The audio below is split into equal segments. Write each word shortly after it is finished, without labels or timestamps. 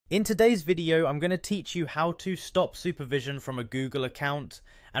In today's video, I'm going to teach you how to stop supervision from a Google account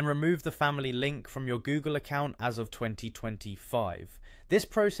and remove the family link from your Google account as of 2025. This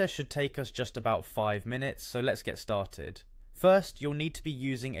process should take us just about 5 minutes, so let's get started. First, you'll need to be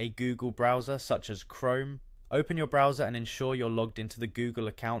using a Google browser such as Chrome. Open your browser and ensure you're logged into the Google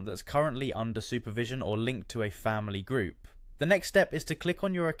account that's currently under supervision or linked to a family group. The next step is to click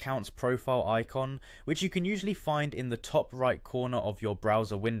on your account's profile icon, which you can usually find in the top right corner of your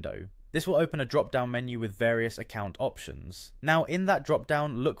browser window. This will open a drop-down menu with various account options. Now in that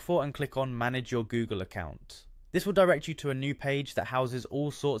drop-down, look for and click on Manage your Google account. This will direct you to a new page that houses all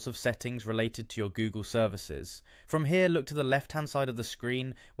sorts of settings related to your Google services. From here, look to the left-hand side of the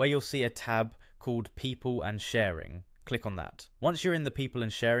screen where you'll see a tab called People and Sharing. Click on that. Once you're in the People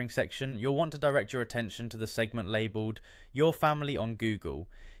and Sharing section, you'll want to direct your attention to the segment labelled Your Family on Google.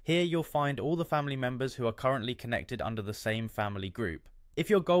 Here you'll find all the family members who are currently connected under the same family group. If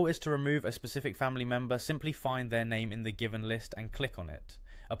your goal is to remove a specific family member, simply find their name in the given list and click on it.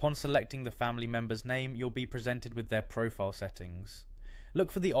 Upon selecting the family member's name, you'll be presented with their profile settings.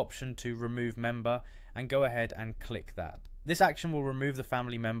 Look for the option to Remove Member and go ahead and click that. This action will remove the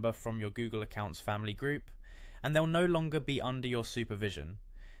family member from your Google account's family group, and they'll no longer be under your supervision.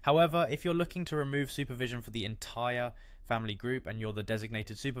 However, if you're looking to remove supervision for the entire family group and you're the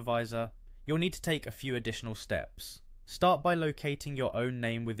designated supervisor, you'll need to take a few additional steps. Start by locating your own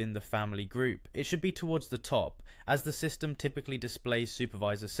name within the family group. It should be towards the top, as the system typically displays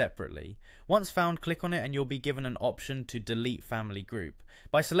supervisors separately. Once found, click on it and you'll be given an option to delete family group.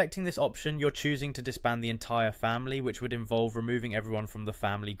 By selecting this option, you're choosing to disband the entire family, which would involve removing everyone from the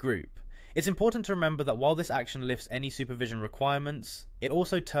family group. It's important to remember that while this action lifts any supervision requirements, it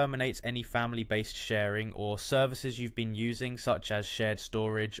also terminates any family-based sharing or services you've been using, such as shared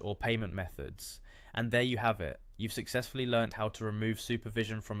storage or payment methods. And there you have it. You've successfully learned how to remove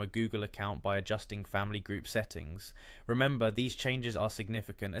supervision from a Google account by adjusting family group settings. Remember, these changes are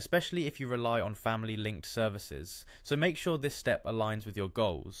significant, especially if you rely on family-linked services, so make sure this step aligns with your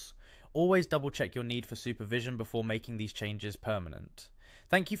goals. Always double-check your need for supervision before making these changes permanent.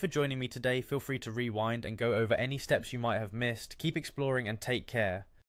 Thank you for joining me today. Feel free to rewind and go over any steps you might have missed. Keep exploring and take care.